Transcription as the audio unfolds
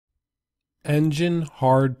Engine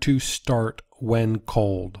hard to start when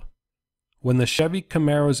cold. When the Chevy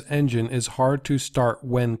Camaro's engine is hard to start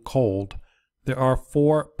when cold, there are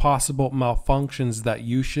 4 possible malfunctions that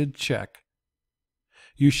you should check.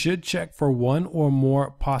 You should check for 1 or more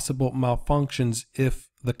possible malfunctions if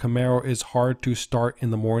the Camaro is hard to start in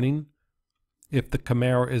the morning, if the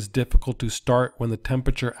Camaro is difficult to start when the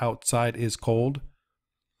temperature outside is cold,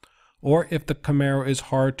 or if the Camaro is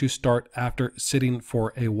hard to start after sitting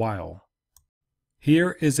for a while.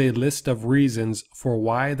 Here is a list of reasons for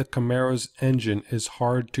why the Camaro's engine is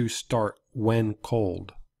hard to start when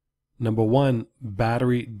cold. Number 1,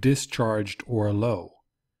 battery discharged or low.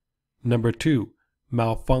 Number 2,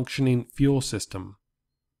 malfunctioning fuel system.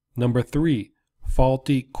 Number 3,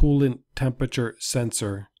 faulty coolant temperature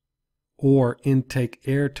sensor or intake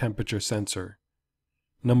air temperature sensor.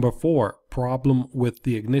 Number 4, problem with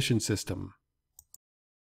the ignition system.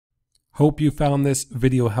 Hope you found this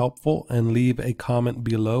video helpful, and leave a comment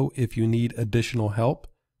below if you need additional help,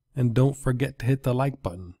 and don't forget to hit the like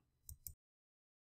button.